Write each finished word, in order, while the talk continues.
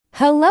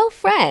Hello,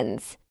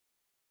 friends!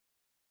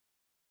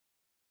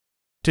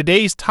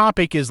 Today's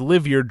topic is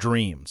live your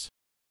dreams.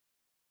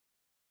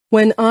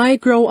 When I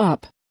grow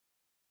up.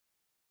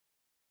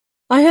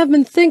 I have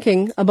been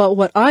thinking about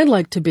what I'd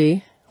like to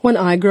be when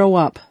I grow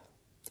up.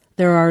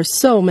 There are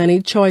so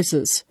many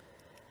choices.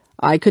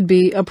 I could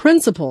be a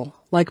principal,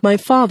 like my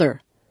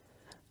father.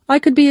 I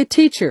could be a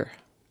teacher.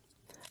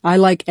 I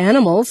like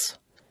animals.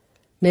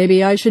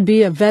 Maybe I should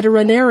be a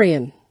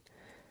veterinarian.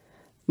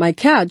 My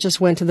cat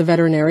just went to the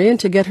veterinarian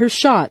to get her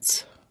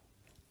shots.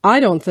 I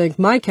don't think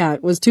my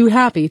cat was too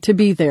happy to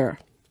be there.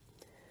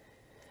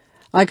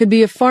 I could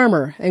be a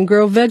farmer and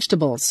grow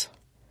vegetables.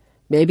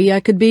 Maybe I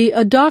could be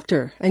a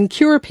doctor and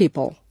cure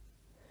people.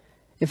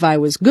 If I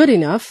was good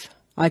enough,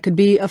 I could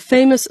be a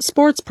famous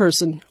sports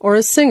person or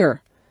a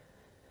singer.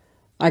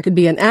 I could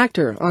be an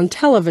actor on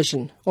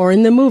television or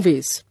in the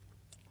movies.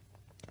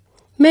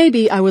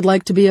 Maybe I would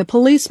like to be a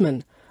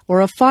policeman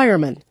or a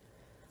fireman.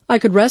 I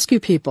could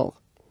rescue people.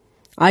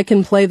 I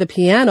can play the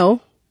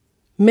piano.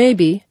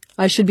 Maybe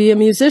I should be a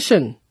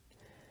musician.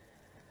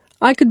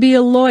 I could be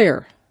a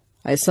lawyer.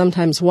 I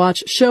sometimes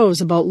watch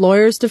shows about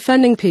lawyers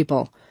defending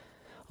people.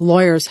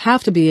 Lawyers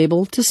have to be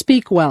able to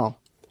speak well.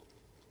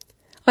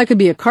 I could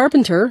be a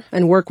carpenter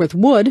and work with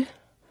wood,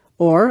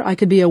 or I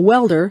could be a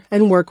welder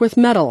and work with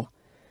metal.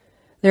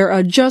 There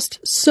are just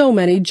so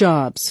many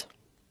jobs.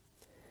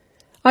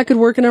 I could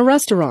work in a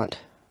restaurant.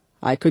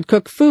 I could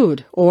cook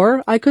food,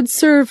 or I could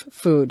serve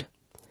food.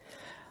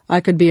 I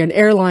could be an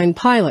airline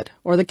pilot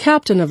or the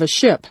captain of a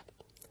ship.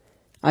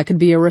 I could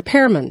be a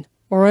repairman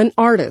or an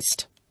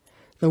artist.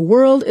 The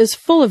world is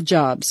full of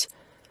jobs.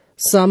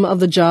 Some of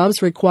the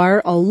jobs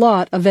require a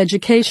lot of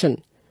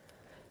education.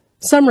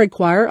 Some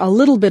require a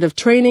little bit of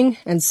training,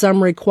 and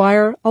some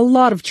require a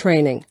lot of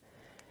training.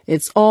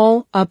 It's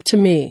all up to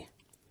me.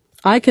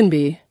 I can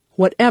be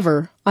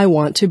whatever I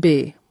want to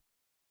be.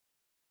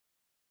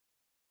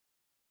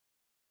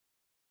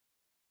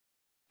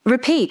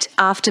 Repeat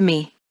after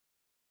me.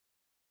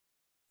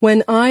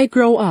 When I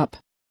grow up.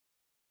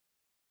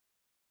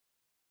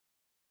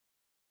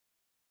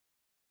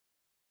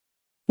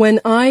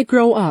 When I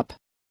grow up.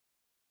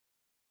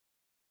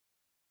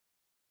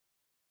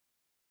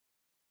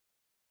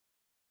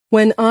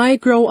 When I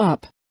grow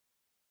up.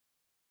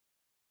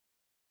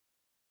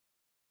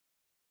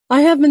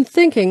 I have been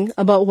thinking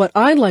about what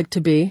I'd like to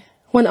be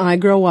when I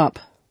grow up.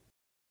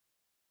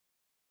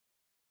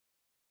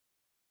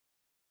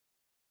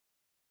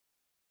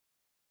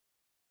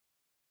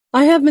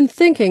 I have been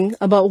thinking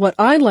about what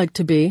I'd like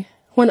to be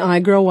when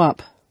I grow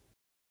up.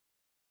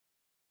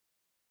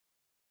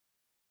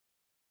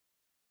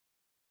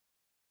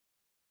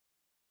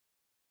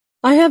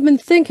 I have been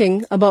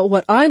thinking about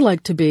what I'd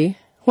like to be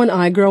when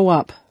I grow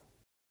up.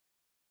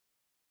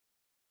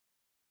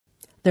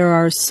 There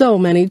are so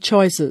many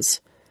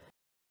choices.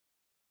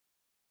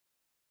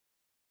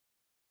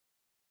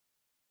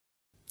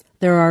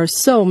 There are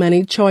so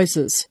many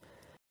choices.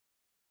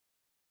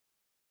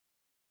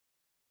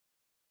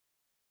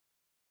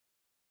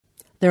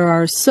 There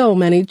are so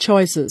many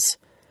choices.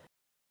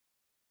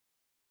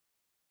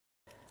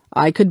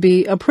 I could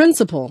be a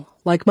principal,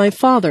 like my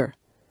father.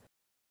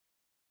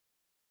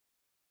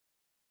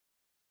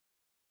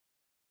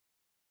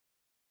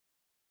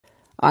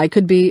 I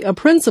could be a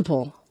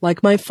principal,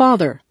 like my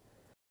father.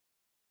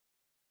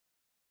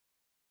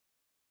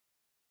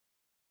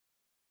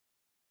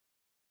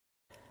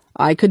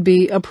 I could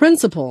be a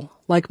principal,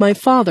 like my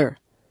father.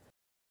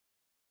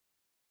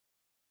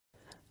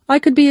 I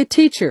could be a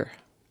teacher.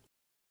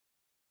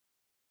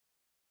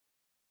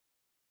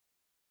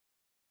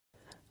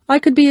 I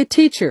could be a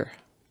teacher.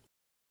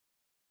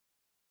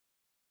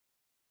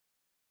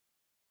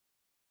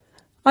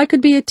 I could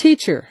be a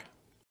teacher.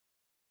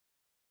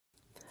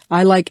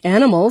 I like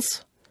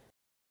animals.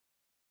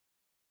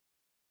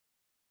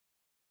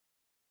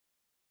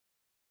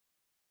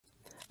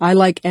 I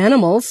like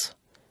animals.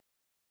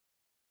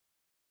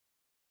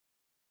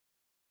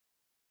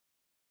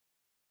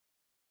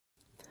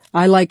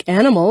 I like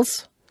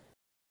animals.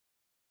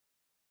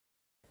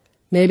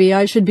 Maybe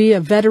I should be a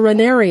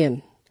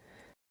veterinarian.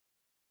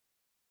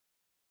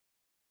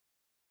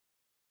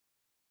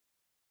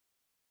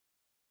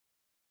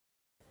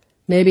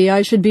 Maybe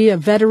I should be a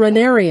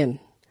veterinarian.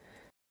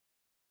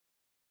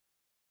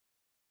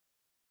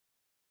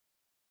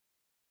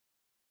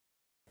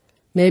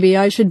 Maybe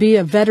I should be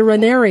a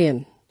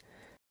veterinarian.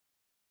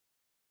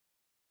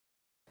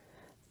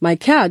 My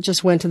cat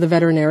just went to the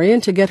veterinarian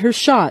to get her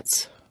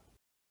shots.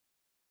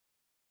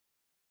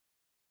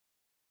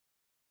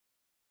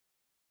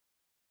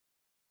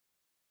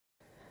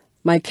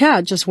 My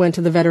cat just went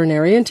to the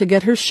veterinarian to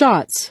get her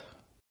shots.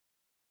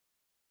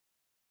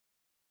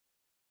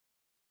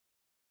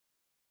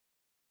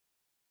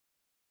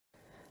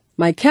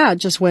 My cat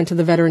just went to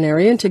the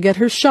veterinarian to get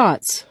her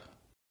shots.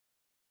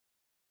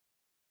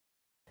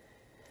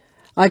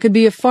 I could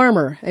be a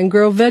farmer and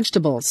grow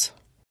vegetables.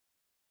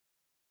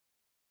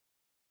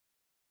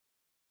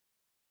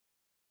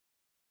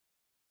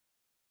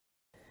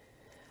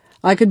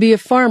 I could be a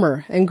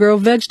farmer and grow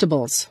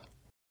vegetables.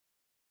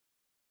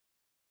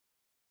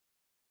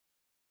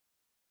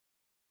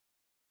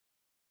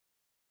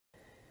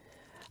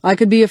 I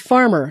could be a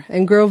farmer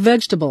and grow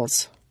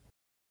vegetables.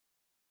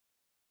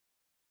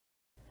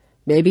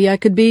 Maybe I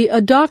could be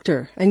a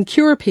doctor and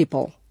cure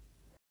people.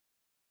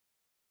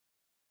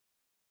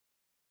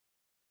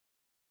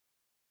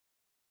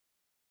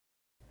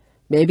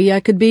 Maybe I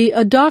could be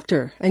a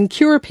doctor and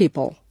cure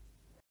people.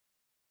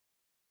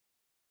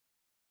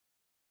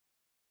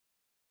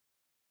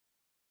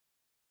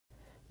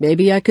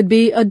 Maybe I could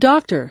be a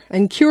doctor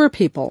and cure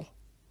people.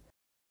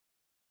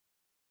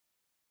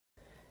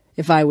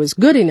 If I was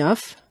good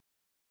enough,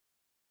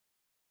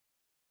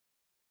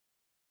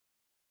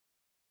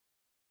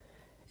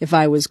 if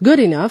I was good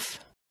enough,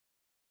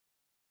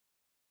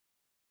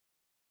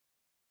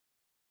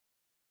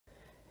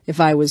 if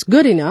I was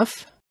good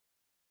enough,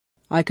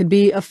 I could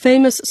be a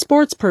famous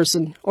sports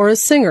person or a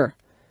singer.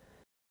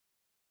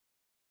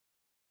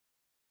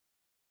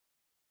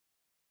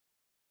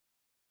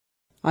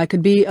 I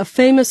could be a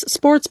famous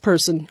sports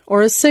person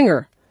or a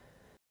singer.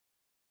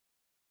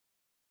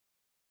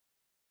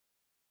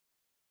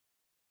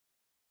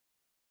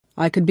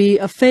 I could be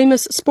a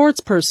famous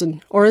sports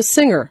person or a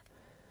singer.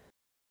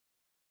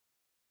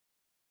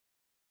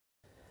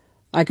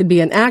 I could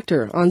be an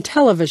actor on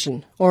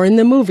television or in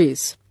the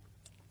movies.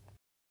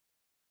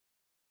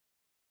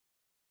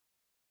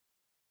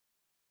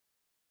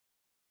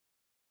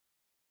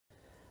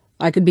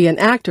 I could be an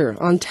actor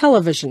on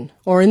television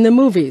or in the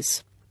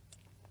movies.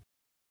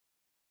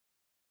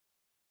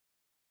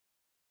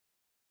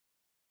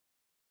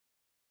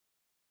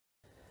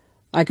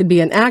 I could be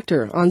an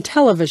actor on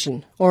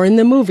television or in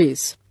the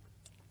movies.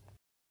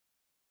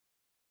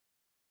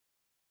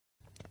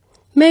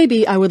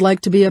 Maybe I would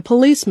like to be a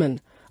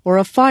policeman or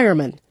a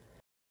fireman.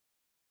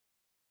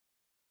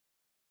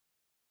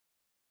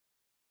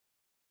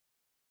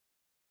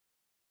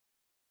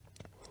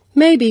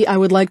 Maybe I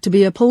would like to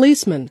be a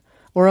policeman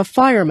or a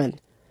fireman.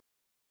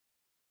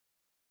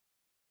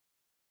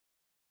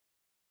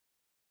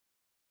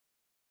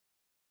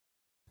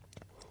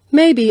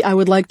 Maybe I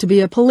would like to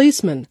be a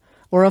policeman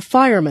or a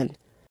fireman.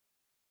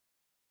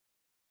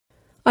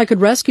 I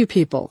could rescue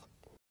people.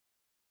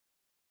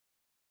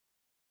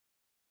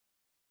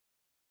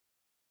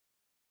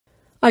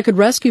 I could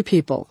rescue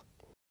people.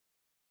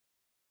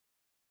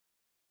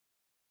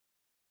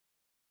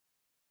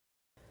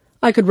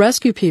 I could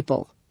rescue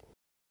people.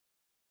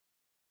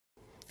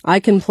 I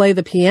can play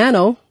the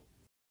piano.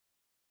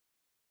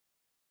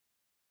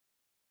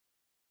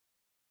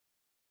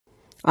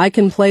 I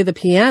can play the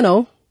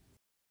piano.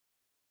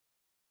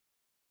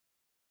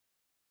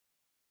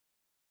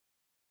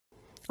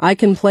 I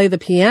can play the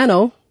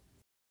piano.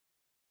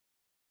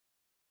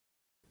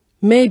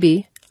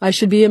 Maybe I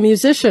should be a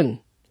musician.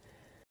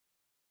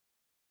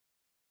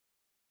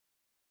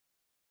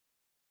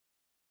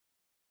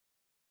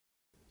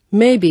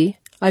 Maybe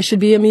I should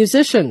be a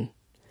musician.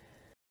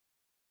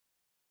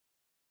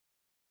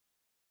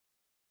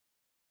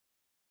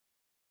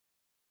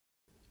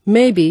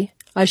 Maybe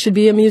I should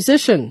be a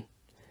musician.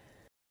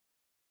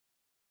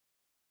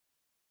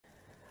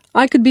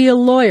 I could be a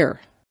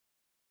lawyer.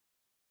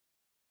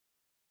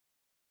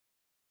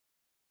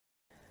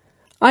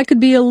 I could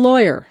be a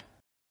lawyer.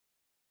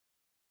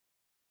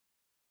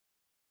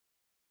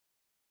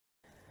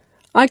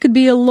 I could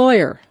be a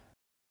lawyer.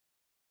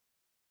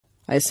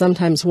 I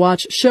sometimes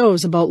watch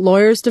shows about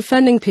lawyers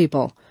defending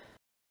people.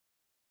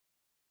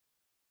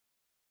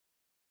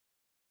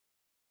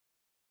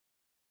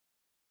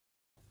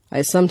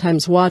 I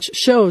sometimes watch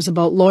shows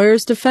about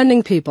lawyers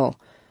defending people.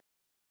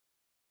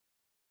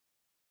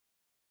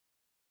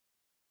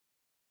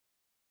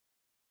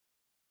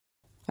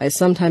 I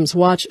sometimes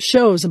watch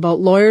shows about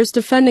lawyers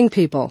defending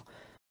people.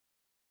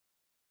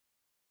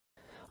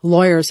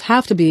 Lawyers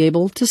have to be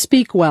able to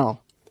speak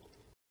well.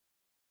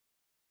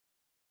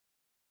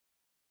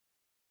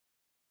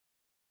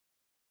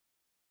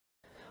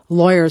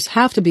 Lawyers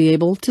have to be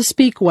able to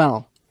speak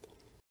well.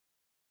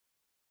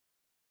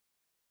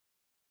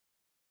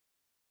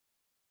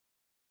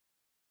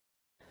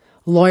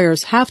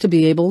 Lawyers have to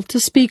be able to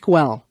speak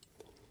well.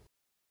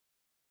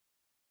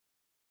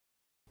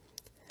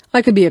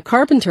 I could be a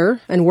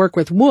carpenter and work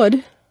with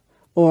wood,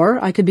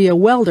 or I could be a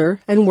welder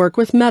and work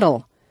with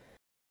metal.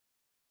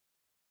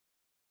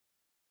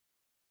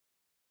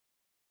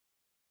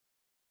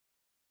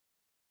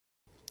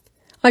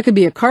 I could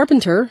be a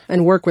carpenter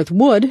and work with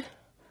wood,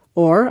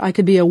 or I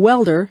could be a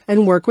welder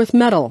and work with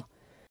metal.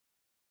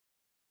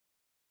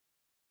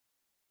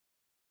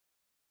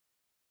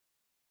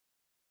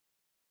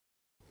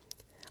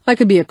 I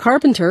could be a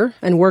carpenter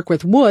and work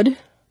with wood,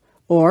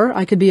 or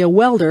I could be a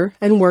welder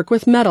and work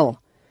with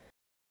metal.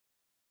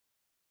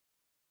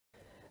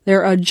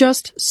 There are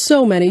just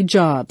so many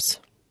jobs.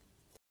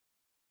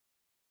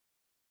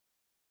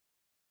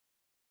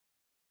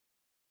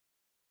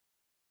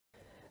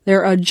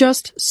 There are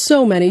just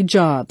so many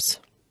jobs.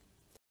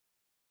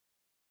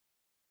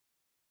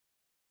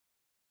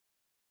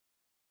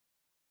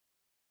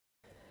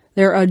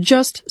 There are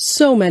just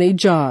so many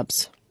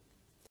jobs.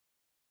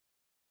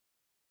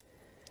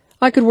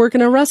 I could work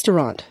in a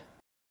restaurant.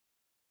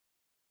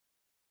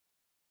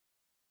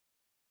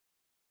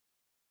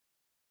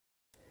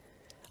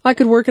 I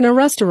could work in a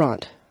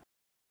restaurant.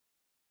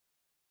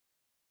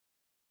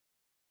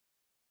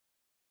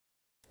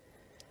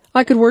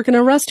 I could work in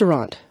a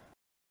restaurant.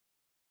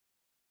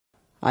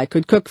 I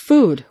could cook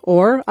food,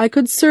 or I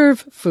could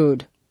serve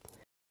food.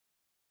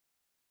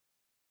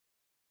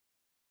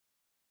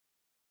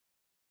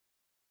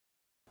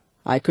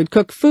 I could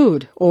cook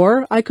food,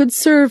 or I could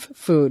serve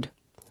food.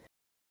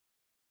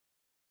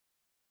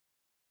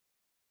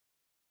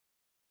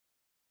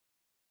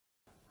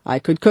 I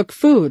could cook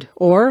food,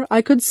 or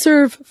I could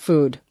serve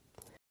food.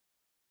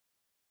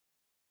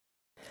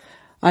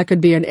 I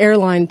could be an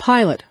airline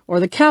pilot or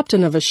the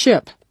captain of a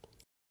ship.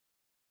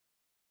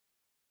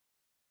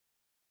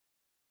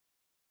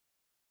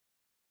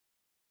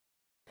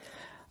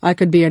 I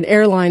could be an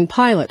airline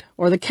pilot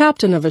or the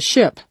captain of a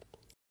ship.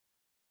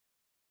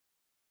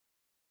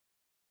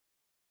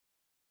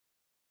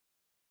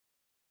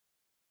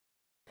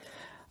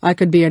 I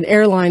could be an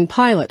airline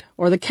pilot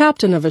or the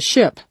captain of a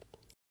ship.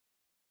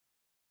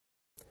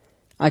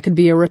 I could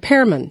be a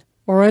repairman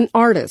or an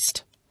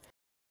artist.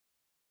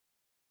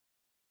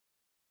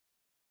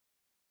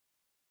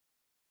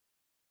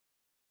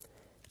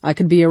 I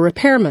could be a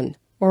repairman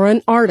or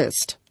an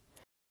artist.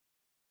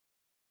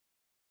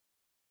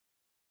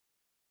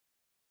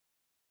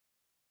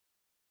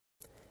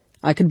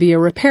 I could be a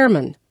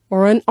repairman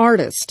or an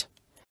artist.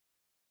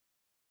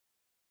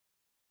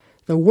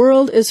 The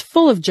world is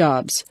full of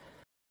jobs.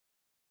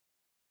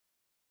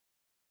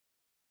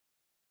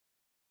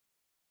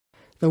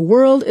 The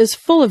world is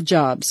full of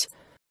jobs.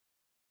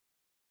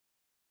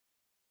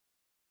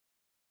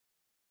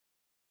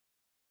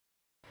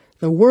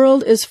 The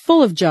world is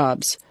full of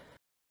jobs.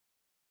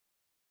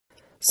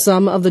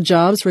 Some of the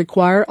jobs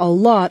require a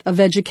lot of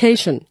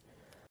education.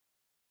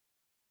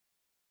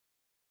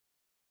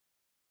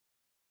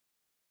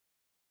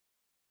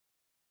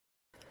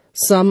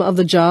 Some of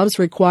the jobs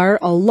require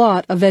a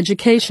lot of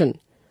education.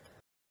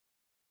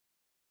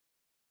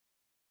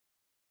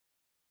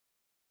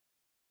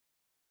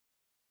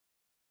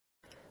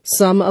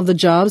 Some of the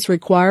jobs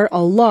require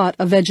a lot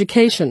of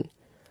education.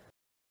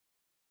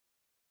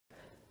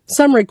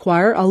 Some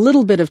require a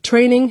little bit of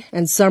training,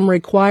 and some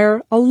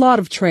require a lot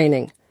of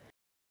training.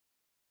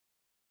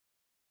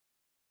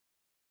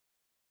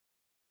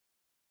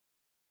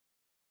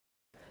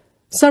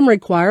 Some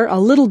require a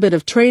little bit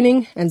of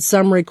training, and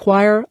some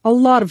require a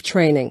lot of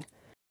training.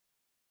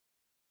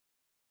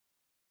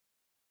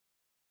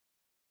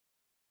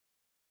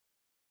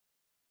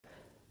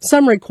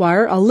 Some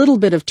require a little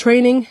bit of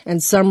training,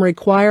 and some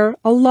require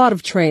a lot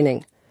of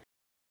training.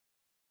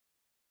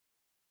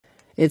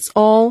 It's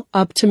all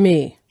up to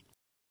me.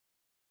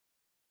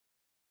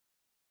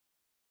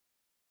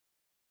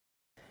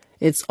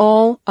 It's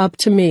all up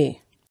to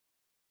me.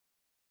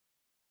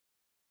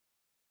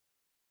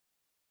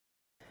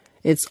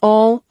 It's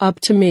all up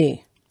to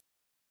me.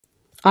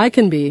 I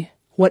can be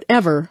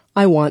whatever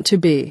I want to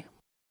be.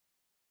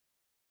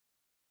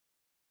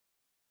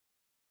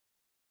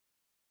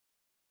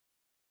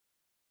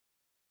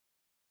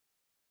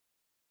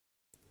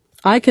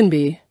 I can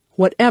be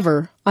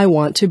whatever I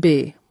want to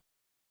be.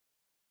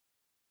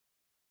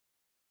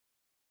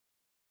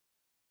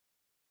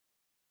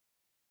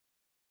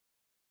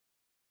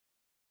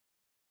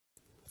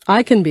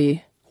 I can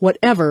be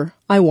whatever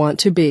I want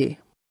to be.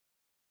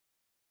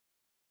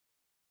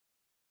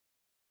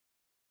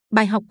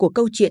 Bài học của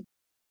câu chuyện.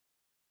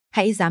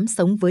 Hãy dám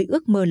sống với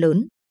ước mơ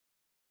lớn.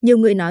 Nhiều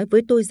người nói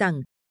với tôi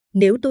rằng,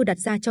 nếu tôi đặt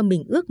ra cho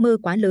mình ước mơ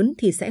quá lớn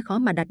thì sẽ khó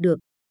mà đạt được.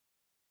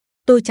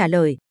 Tôi trả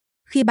lời,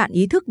 khi bạn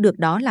ý thức được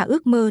đó là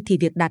ước mơ thì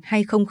việc đạt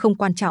hay không không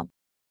quan trọng.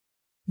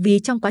 Vì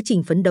trong quá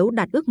trình phấn đấu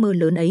đạt ước mơ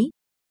lớn ấy,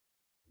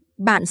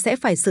 bạn sẽ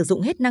phải sử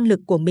dụng hết năng lực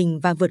của mình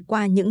và vượt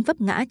qua những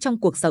vấp ngã trong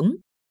cuộc sống.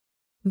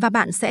 Và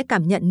bạn sẽ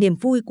cảm nhận niềm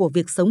vui của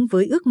việc sống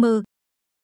với ước mơ